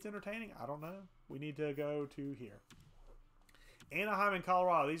 maybe it's entertaining. I don't know. We need to go to here. Anaheim and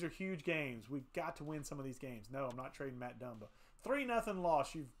Colorado. These are huge games. We've got to win some of these games. No, I'm not trading Matt Dumba. 3-0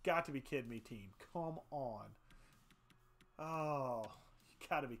 loss. You've got to be kidding me, team. Come on. Oh, you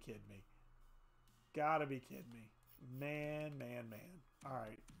got to be kidding me. Gotta be kidding me. Man, man, man. All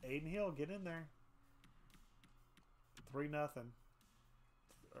right. Aiden Hill, get in there. 3-0.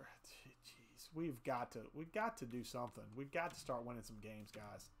 Jeez. We've got to do something. We've got to start winning some games,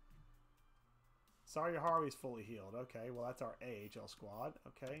 guys. Sawyer Harvey's fully healed. Okay, well, that's our AHL squad.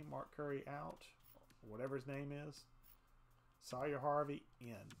 Okay, Mark Curry out. Whatever his name is. Sawyer Harvey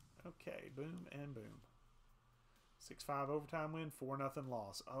in. Okay, boom and boom. 6-5 overtime win, 4-0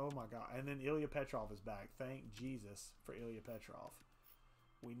 loss. Oh, my God. And then Ilya Petrov is back. Thank Jesus for Ilya Petrov.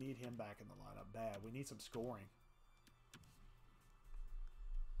 We need him back in the lineup bad. We need some scoring.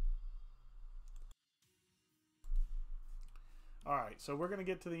 All right, so we're going to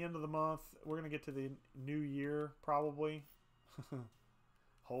get to the end of the month. We're going to get to the new year, probably.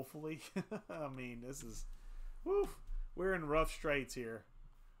 Hopefully. I mean, this is... Woof. We're in rough straits here.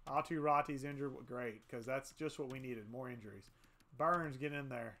 Atu Rati's injured. Great, because that's just what we needed. More injuries. Burns, get in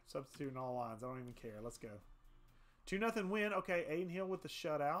there. Substituting all lines. I don't even care. Let's go. 2-0 win. Okay, Aiden Hill with the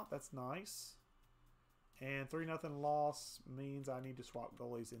shutout. That's nice. And 3-0 loss means I need to swap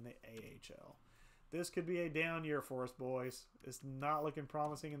goalies in the AHL. This could be a down year for us, boys. It's not looking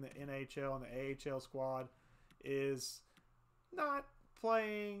promising in the NHL, and the AHL squad is not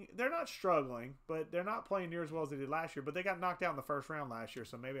playing. They're not struggling, but they're not playing near as well as they did last year. But they got knocked out in the first round last year,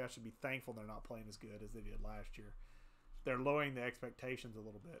 so maybe I should be thankful they're not playing as good as they did last year. They're lowering the expectations a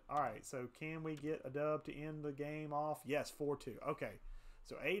little bit. All right, so can we get a dub to end the game off? Yes, 4-2. Okay,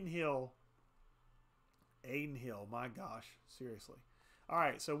 so Aiden Hill, my gosh, seriously. All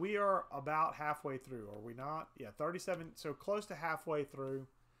right, so we are about halfway through, are we not? Yeah, 37, so close to halfway through.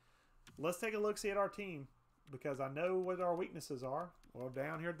 Let's take a look-see at our team, because I know what our weaknesses are. Well,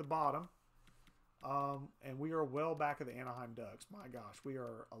 down here at the bottom, and we are well back of the Anaheim Ducks. My gosh, we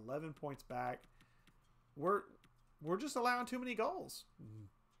are 11 points back. We're just allowing too many goals,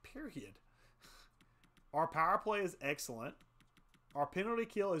 period. Our power play is excellent. Our penalty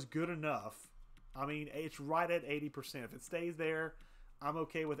kill is good enough. I mean, it's right at 80%. If it stays there, I'm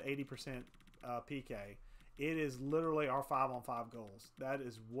okay with 80% PK. It is literally our 5-on-5 goals. That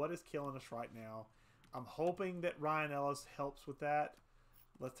is what is killing us right now. I'm hoping that Ryan Ellis helps with that.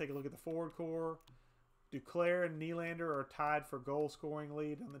 Let's take a look at the forward core. Duclair and Nylander are tied for goal scoring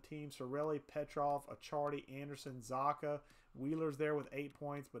lead on the team. Sorelli, Petrov, Achardi, Anderson, Zaka. Wheeler's there with 8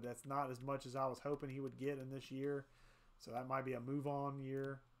 points, but that's not as much as I was hoping he would get in this year. So that might be a move-on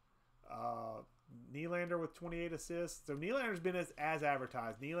year. Nylander with 28 assists. So Nylander's been as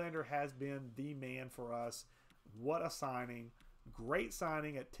advertised. Nylander has been the man for us. What a signing. Great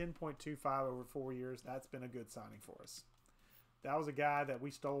signing at 10.25 over 4 years. That's been a good signing for us. That was a guy that we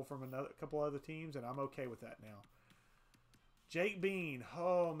stole from a couple other teams, and I'm okay with that now. Jake Bean.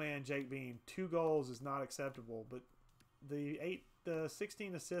 Oh, man, Jake Bean. 2 goals is not acceptable, but the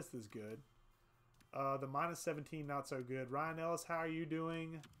 16 assists is good. The -17, not so good. Ryan Ellis, how are you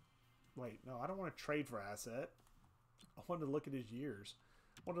doing? Wait, no, I don't want to trade for asset. I wanted to look at his years.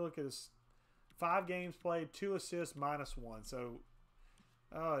 I wanted to look at his 5 games played, 2 assists, -1. So,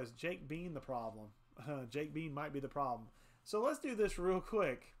 is Jake Bean the problem? Jake Bean might be the problem. So let's do this real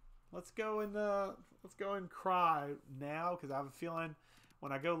quick. Let's go and cry now, because I have a feeling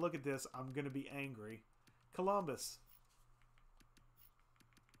when I go look at this, I'm going to be angry. Columbus.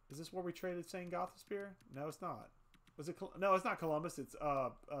 Is this where we traded St. Gothespear? No, it's not. Was it? No, it's not Columbus. It's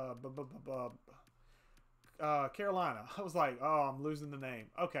Carolina. I was like, oh, I'm losing the name.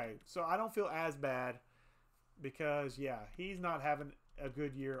 Okay, so I don't feel as bad because, yeah, he's not having a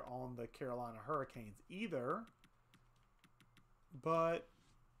good year on the Carolina Hurricanes either. But,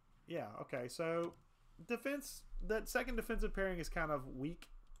 yeah, okay, so defense, that second defensive pairing is kind of weak.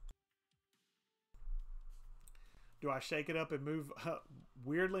 Do I shake it up and move,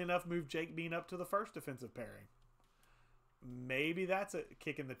 weirdly enough, move Jake Bean up to the first defensive pairing? Maybe that's a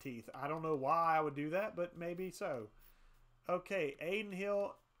kick in the teeth. I don't know why I would do that, but maybe so. Okay, Aiden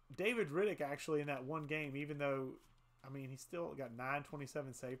Hill, David Riddick actually in that one game, even though I mean, he's still got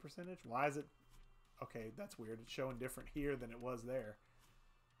 927 save percentage. Why is it? Okay, that's weird. It's showing different here than it was there.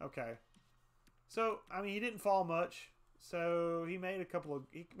 Okay. So, I mean, he didn't fall much. So, he made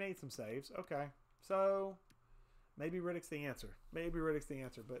some saves. Okay. So, maybe Riddick's the answer. Maybe Riddick's the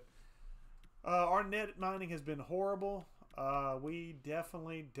answer. But our net mining has been horrible. We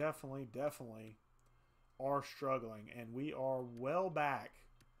definitely are struggling. And we are well back.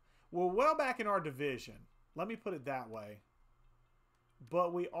 We're well back in our division. Let me put it that way.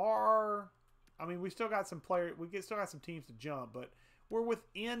 But we are... I mean, we still got some still got some teams to jump, but we're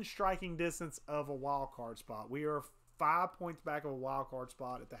within striking distance of a wild card spot. We are 5 points back of a wild card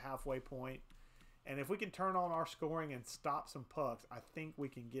spot at the halfway point. And if we can turn on our scoring and stop some pucks, I think we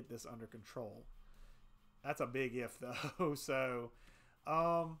can get this under control. That's a big if, though. So,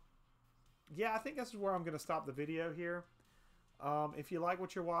 yeah, I think this is where I'm going to stop the video here. If you like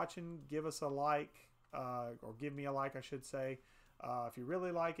what you're watching, give us a like, or give me a like, I should say. If you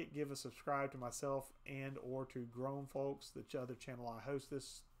really like it, give a subscribe to myself and or to Grown Folks, the other channel I host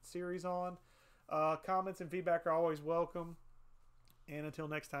this series on. Comments and feedback are always welcome. And until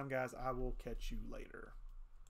next time, guys, I will catch you later.